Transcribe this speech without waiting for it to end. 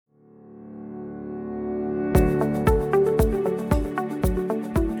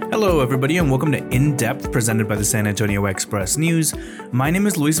Hello, everybody, and welcome to In Depth, presented by the San Antonio Express News. My name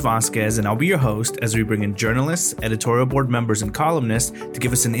is Luis Vasquez, and I'll be your host as we bring in journalists, editorial board members, and columnists to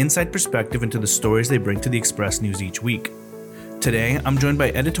give us an inside perspective into the stories they bring to the Express News each week. Today, I'm joined by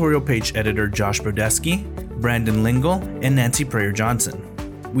editorial page editor Josh Brodesky, Brandon Lingle, and Nancy Prayer Johnson.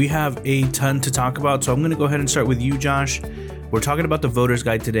 We have a ton to talk about, so I'm going to go ahead and start with you, Josh. We're talking about the Voter's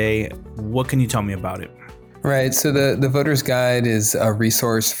Guide today. What can you tell me about it? Right. So the Voter's Guide is a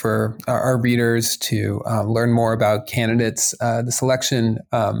resource for our readers to learn more about candidates. The selection,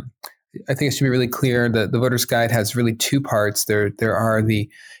 I think it should be really clear that the Voter's Guide has really two parts. There are the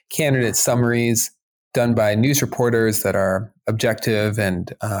candidate summaries done by news reporters that are objective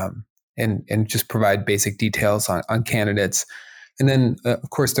and just provide basic details on candidates. And then, of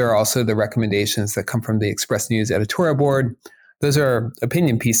course, there are also the recommendations that come from the Express News editorial board. Those are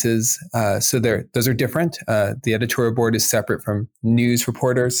opinion pieces, so those are different. The editorial board is separate from news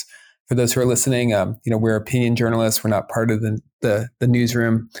reporters. For those who are listening, we're opinion journalists. We're not part of the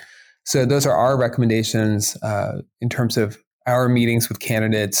newsroom. So those are our recommendations in terms of our meetings with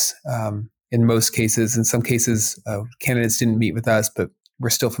candidates. In most cases, in some cases, candidates didn't meet with us, but we're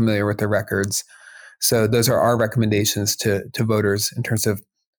still familiar with their records. So those are our recommendations to voters in terms of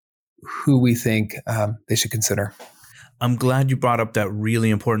who we think they should consider. I'm glad you brought up that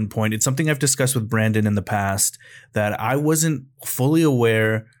really important point. It's something I've discussed with Brandon in the past, that I wasn't fully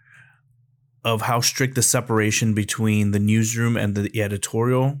aware of how strict the separation between the newsroom and the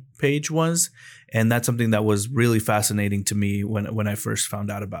editorial page was. And that's something that was really fascinating to me when I first found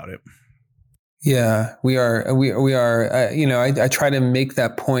out about it. Yeah, we are. I try to make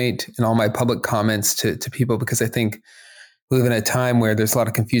that point in all my public comments to people, because I think we live in a time where there's a lot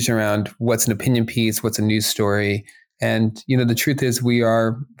of confusion around what's an opinion piece, what's a news story. And, the truth is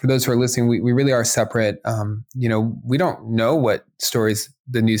for those who are listening, we really are separate. We don't know what stories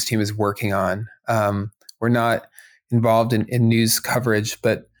the news team is working on. We're not involved in news coverage,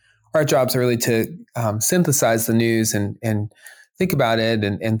 but our jobs are really to synthesize the news and think about it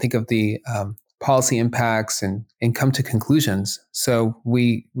and think of the policy impacts and come to conclusions. So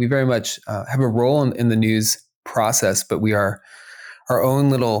we very much have a role in the news process, but we are our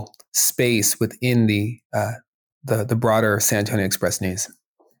own little space within the broader San Antonio Express News.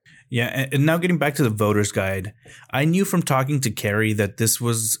 Yeah, and now getting back to the Voter's Guide, I knew from talking to Carrie that this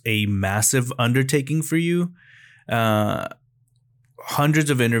was a massive undertaking for you. Hundreds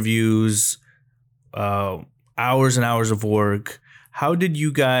of interviews, hours and hours of work. How did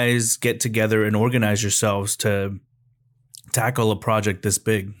you guys get together and organize yourselves to tackle a project this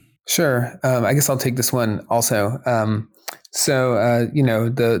big? Sure. I guess I'll take this one also.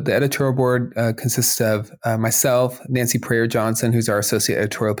 The editorial board consists of myself, Nancy Prayer Johnson, who's our associate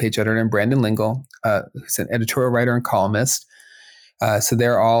editorial page editor, and Brandon Lingle, who's an editorial writer and columnist. So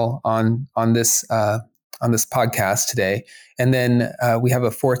they're all on this podcast today. And then we have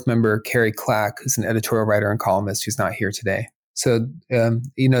a fourth member, Carrie Clack, who's an editorial writer and columnist, who's not here today. So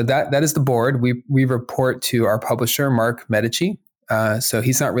that is the board. We report to our publisher, Mark Medici. So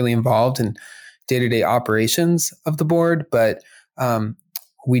he's not really involved in day-to-day operations of the board, but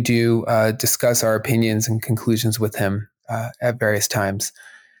we do discuss our opinions and conclusions with him at various times.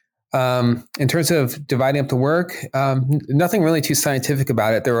 In terms of dividing up the work, nothing really too scientific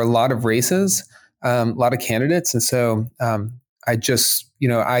about it. There were a lot of races, a lot of candidates. And so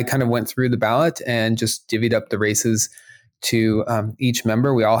I kind of went through the ballot and just divvied up the races to each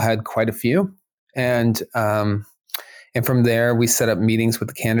member. We all had quite a few. And from there, we set up meetings with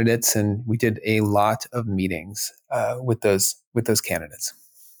the candidates, and we did a lot of meetings with those candidates.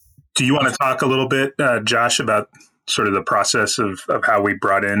 Do you want to talk a little bit, Josh, about sort of the process of how we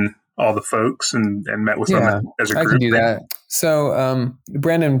brought in all the folks and met with them as a group? I can do that. So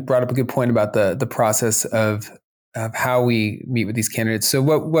Brandon brought up a good point about the process of how we meet with these candidates. So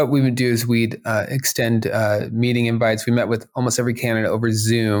what we would do is we'd extend meeting invites. We met with almost every candidate over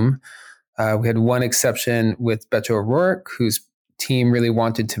Zoom. We had one exception with Beto O'Rourke, whose team really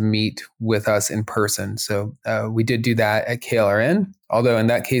wanted to meet with us in person. So we did do that at KLRN, although in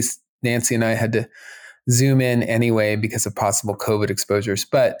that case, Nancy and I had to Zoom in anyway because of possible COVID exposures.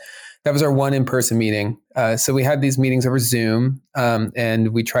 But that was our one in-person meeting. So we had these meetings over Zoom,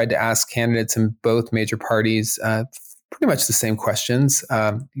 and we tried to ask candidates in both major parties pretty much the same questions.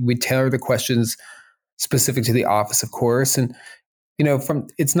 We tailor the questions specific to the office, of course. And,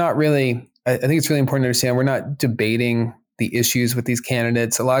 it's not really, I think it's really important to understand we're not debating the issues with these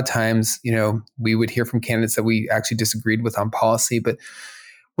candidates. A lot of times, we would hear from candidates that we actually disagreed with on policy, but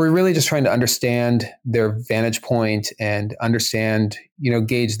we're really just trying to understand their vantage point and understand,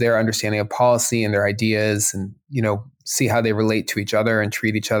 gauge their understanding of policy and their ideas and, see how they relate to each other and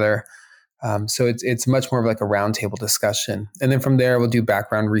treat each other. So it's much more of like a roundtable discussion. And then from there, we'll do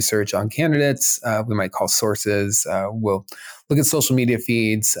background research on candidates. We might call sources. We'll look at social media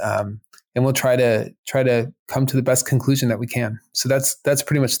feeds, and we'll try to come to the best conclusion that we can. So that's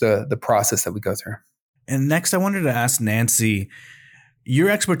pretty much the process that we go through. And next, I wanted to ask Nancy, your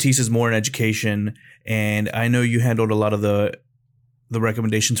expertise is more in education, and I know you handled a lot of the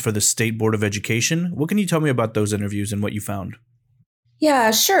recommendations for the State Board of Education. What can you tell me about those interviews and what you found?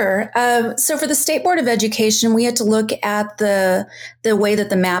 Yeah, sure. So for the State Board of Education, we had to look at the way that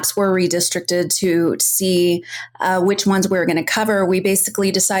the maps were redistricted to see which ones we were going to cover. We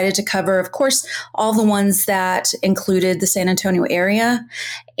basically decided to cover, of course, all the ones that included the San Antonio area,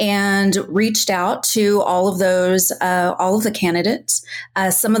 and reached out to all of those, all of the candidates.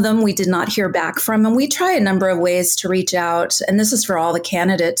 Some of them we did not hear back from, and we try a number of ways to reach out. And this is for all the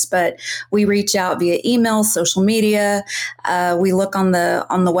candidates, but we reach out via email, social media. We look on the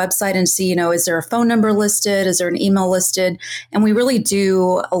website and see, is there a phone number listed? Is there an email listed? And we really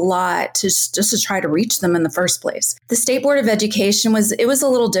do a lot just to try to reach them in the first place. The State Board of Education was a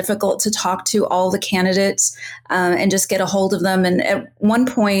little difficult to talk to all the candidates and just get a hold of them. And at one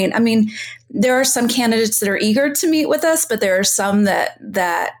point, there are some candidates that are eager to meet with us, but there are some that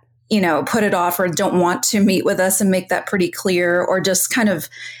put it off or don't want to meet with us and make that pretty clear, or just kind of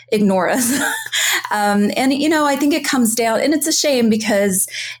ignore us. I think it comes down, and it's a shame because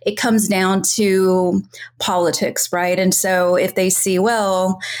it comes down to politics, right? And so if they see,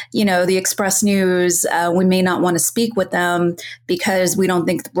 the Express News, we may not want to speak with them because we don't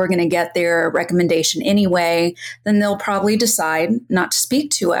think we're going to get their recommendation anyway, then they'll probably decide not to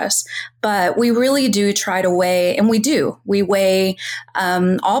speak to us. But we really do try to weigh, and we weigh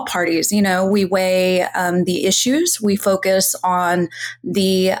all parties. We weigh the issues. We focus on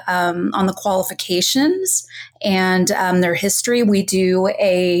the qualifications and their history. We do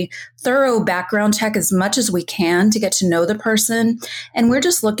a thorough background check as much as we can to get to know the person, and we're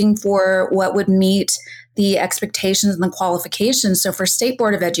just looking for what would meet the expectations and the qualifications. So for State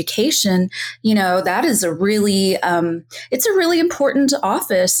Board of Education, that is it's a really important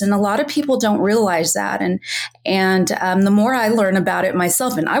office, and a lot of people don't realize that. And the more I learn about it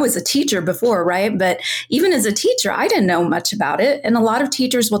myself, and I was a teacher before, right? But even as a teacher, I didn't know much about it. And a lot of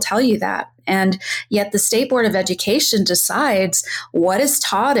teachers will tell you that. And yet the State Board of Education decides what is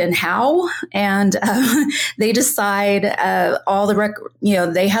taught and how, and they decide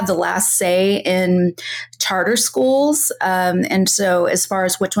they have the last say in charter schools. And so as far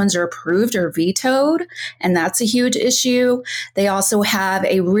as which ones are approved or vetoed, and that's a huge issue. They also have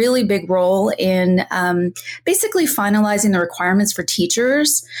a really big role in basically finalizing the requirements for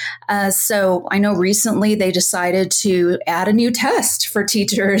teachers. So I know recently they decided to add a new test for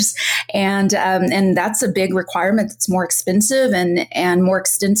teachers, and that's a big requirement that's more expensive and more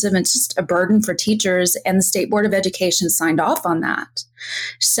extensive, and it's just a burden for teachers, and the State Board of Education signed off on that.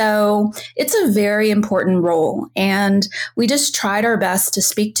 So it's a very important role, and we just tried our best to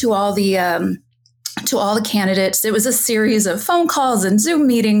speak to all the candidates. It was a series of phone calls and Zoom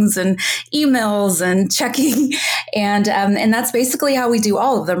meetings and emails and checking. And that's basically how we do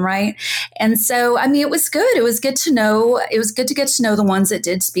all of them, right? And so, it was good. It was good to know. It was good to get to know the ones that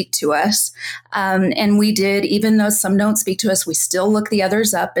did speak to us. And we did, even though some don't speak to us, we still look the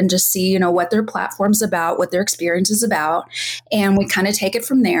others up and just see, what their platform's about, what their experience is about. And we kind of take it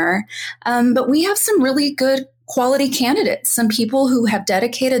from there. But we have some really good quality candidates, some people who have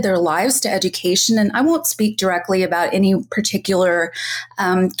dedicated their lives to education. And I won't speak directly about any particular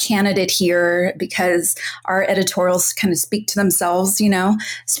candidate here because our editorials kind of speak to themselves,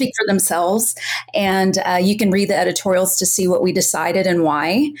 speak for themselves. And you can read the editorials to see what we decided and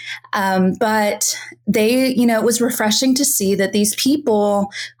why. But it was refreshing to see that these people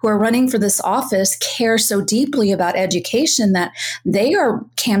who are running for this office care so deeply about education that they are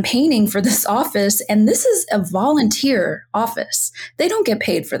campaigning for this office. And this is a volunteer office. They don't get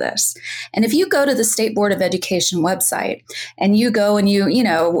paid for this. And if you go to the State Board of Education website and you go and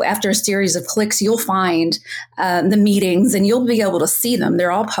after a series of clicks, you'll find the meetings and you'll be able to see them.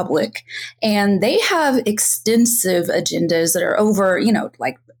 They're all public, and they have extensive agendas that are over,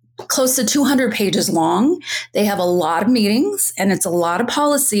 close to 200 pages long. They have a lot of meetings, and it's a lot of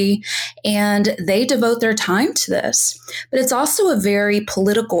policy, and they devote their time to this. But it's also a very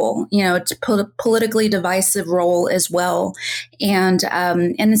political, politically divisive role as well. And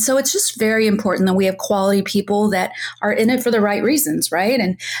so it's just very important that we have quality people that are in it for the right reasons, right?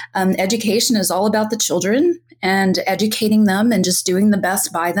 And education is all about the children. and educating them and just doing the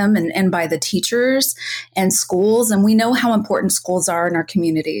best by them and by the teachers and schools. And we know how important schools are in our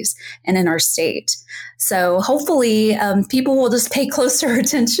communities and in our state. So hopefully people will just pay closer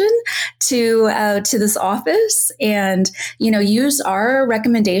attention to this office and, use our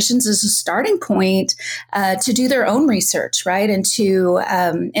recommendations as a starting point to do their own research, right? And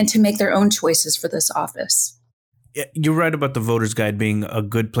to make their own choices for this office. You're right about the Voters Guide being a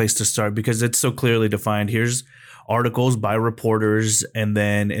good place to start because it's so clearly defined. Here's articles by reporters, and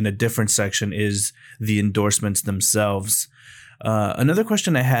then in a different section is the endorsements themselves. Another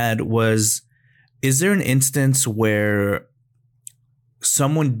question I had was, is there an instance where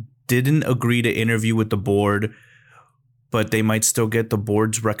someone didn't agree to interview with the board, but they might still get the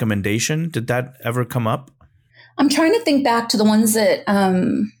board's recommendation? Did that ever come up? I'm trying to think back to the ones that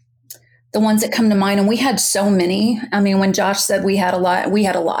come to mind, and we had so many. I mean, when Josh said we had a lot.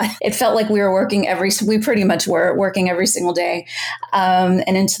 It felt like we pretty much were working every single day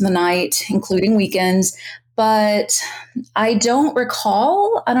and into the night, including weekends. But I don't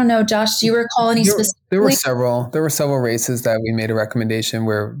recall. I don't know, Josh, do you recall any specific? There were several races that we made a recommendation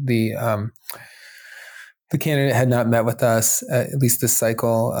where the candidate had not met with us, at least this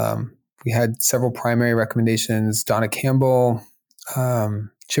cycle. We had several primary recommendations: Donna Campbell,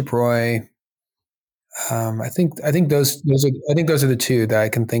 Chip Roy. I think those are the two that I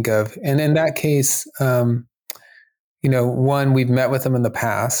can think of. And in that case, one, we've met with them in the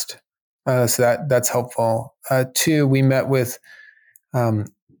past, so that's helpful. Two, we met with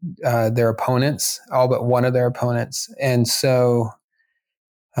their opponents, all but one of their opponents, and so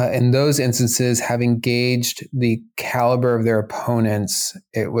in those instances, having gauged the caliber of their opponents,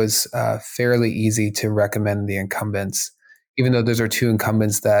 it was fairly easy to recommend the incumbents, even though those are two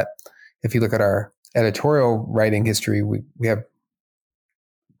incumbents that, if you look at our editorial writing history, we have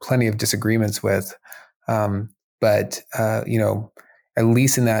plenty of disagreements with. But at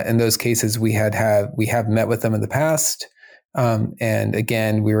least in those cases, we have met with them in the past. And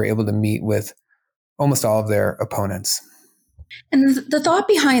again, we were able to meet with almost all of their opponents. And the thought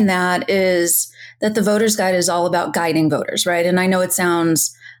behind that is that the Voters Guide is all about guiding voters, right? And I know it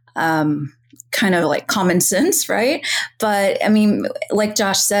sounds kind of like common sense, right? But I mean, like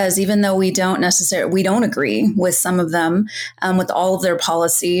Josh says, even though we don't agree with some of them, with all of their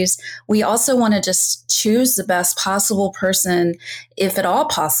policies, we also want to just choose the best possible person, if at all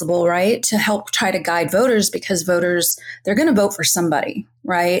possible, right? To help try to guide voters, because voters, they're going to vote for somebody,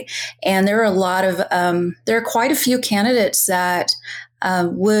 right? And there are quite a few candidates that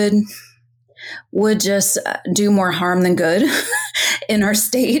would just do more harm than good in our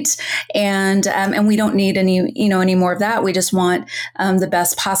state, and we don't need any more of that. We just want the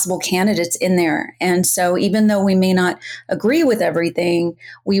best possible candidates in there. And so, even though we may not agree with everything,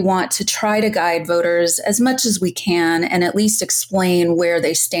 we want to try to guide voters as much as we can, and at least explain where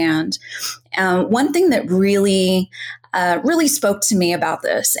they stand. One thing that really spoke to me about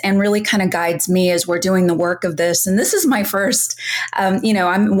this and really kind of guides me as we're doing the work of this. And this is my first,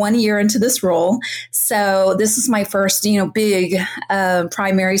 I'm 1 year into this role. So this is my first, big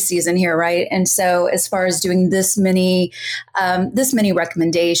primary season here, right? And so as far as doing this many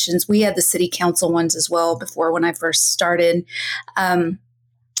recommendations, we had the city council ones as well before when I first started.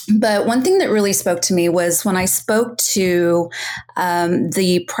 But one thing that really spoke to me was when I spoke to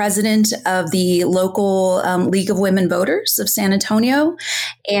the president of the local League of Women Voters of San Antonio,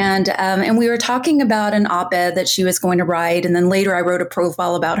 and we were talking about an op-ed that she was going to write, and then later I wrote a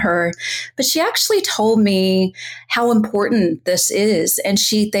profile about her. But she actually told me how important this is, and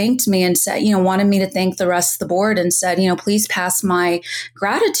she thanked me and said, wanted me to thank the rest of the board, and said, please pass my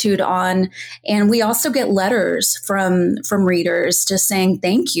gratitude on. And we also get letters from readers just saying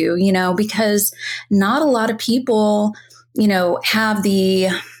thank you, because not a lot of people,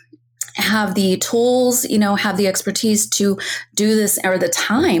 have the tools, have the expertise to do this, or the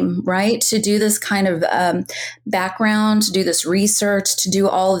time, right, to do this kind of background, to do this research, to do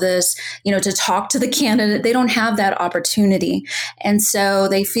all of this, to talk to the candidate. They don't have that opportunity. And so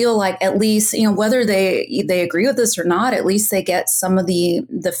they feel like, at least, whether they agree with this or not, at least they get some of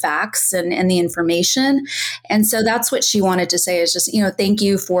the facts and the information. And so that's what she wanted to say, is just, thank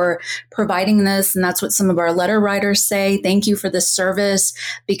you for providing this. And that's what some of our letter writers say. Thank you for this service,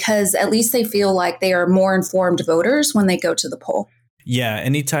 because at least they feel like they are more informed voters when they go to the poll. Yeah,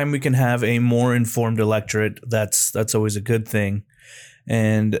 anytime we can have a more informed electorate, that's always a good thing.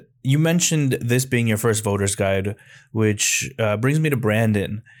 And you mentioned this being your first Voters Guide, which brings me to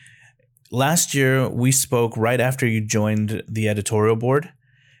Brandon. Last year, we spoke right after you joined the editorial board,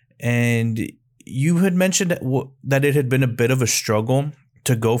 and you had mentioned that it had been a bit of a struggle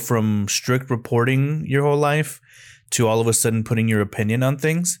to go from strict reporting your whole life to all of a sudden putting your opinion on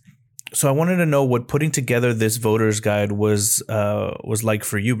things. So I wanted to know what putting together this voters guide was like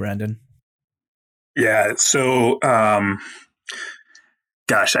for you, Brandon. Yeah. So,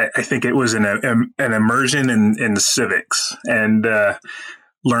 gosh, I think it was an immersion in civics, and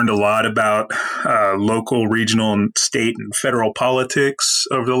learned a lot about local, regional, and state and federal politics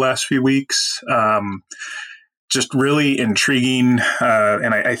over the last few weeks. Just really intriguing,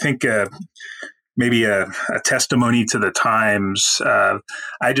 and I think maybe a testimony to the times.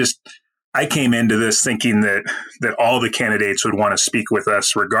 I came into this thinking that all the candidates would want to speak with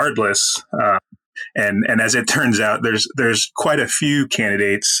us regardless. And as it turns out, there's quite a few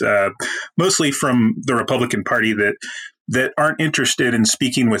candidates, mostly from the Republican Party, that aren't interested in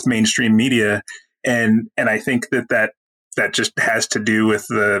speaking with mainstream media, and I think that just has to do with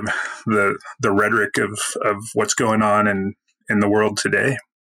the rhetoric of what's going on in the world today.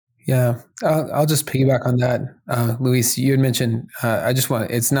 Yeah, I'll just piggyback on that. Luis, you had mentioned,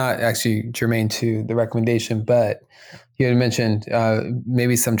 it's not actually germane to the recommendation, but you had mentioned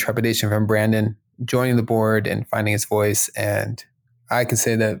maybe some trepidation from Brandon joining the board and finding his voice. And I can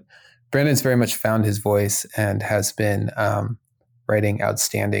say that Brandon's very much found his voice and has been writing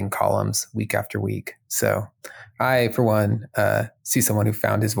outstanding columns week after week. So I, for one, see someone who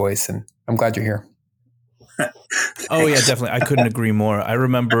found his voice, and I'm glad you're here. Oh, yeah, definitely. I couldn't agree more. I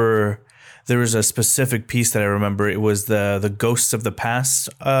remember there was a specific piece that I remember. It was the Ghosts of the Past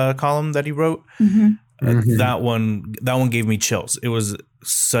column that he wrote. Mm-hmm. That one gave me chills. It was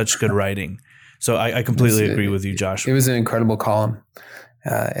such good writing. So I completely agree with you, Josh. It was an incredible column.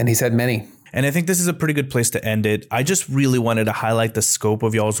 And he's had many. And I think this is a pretty good place to end it. I just really wanted to highlight the scope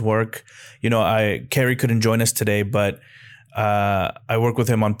of y'all's work. You know, Kerry couldn't join us today, but I work with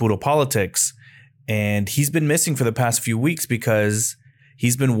him on Puro Politics. And he's been missing for the past few weeks because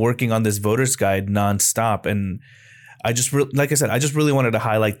he's been working on this voters guide nonstop. And I just, like I said, I just really wanted to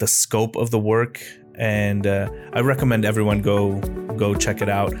highlight the scope of the work. And I recommend everyone go check it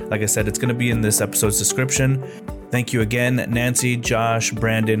out. Like I said, it's going to be in this episode's description. Thank you again, Nancy, Josh,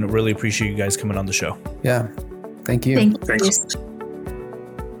 Brandon. Really appreciate you guys coming on the show. Yeah. Thank you. Thanks.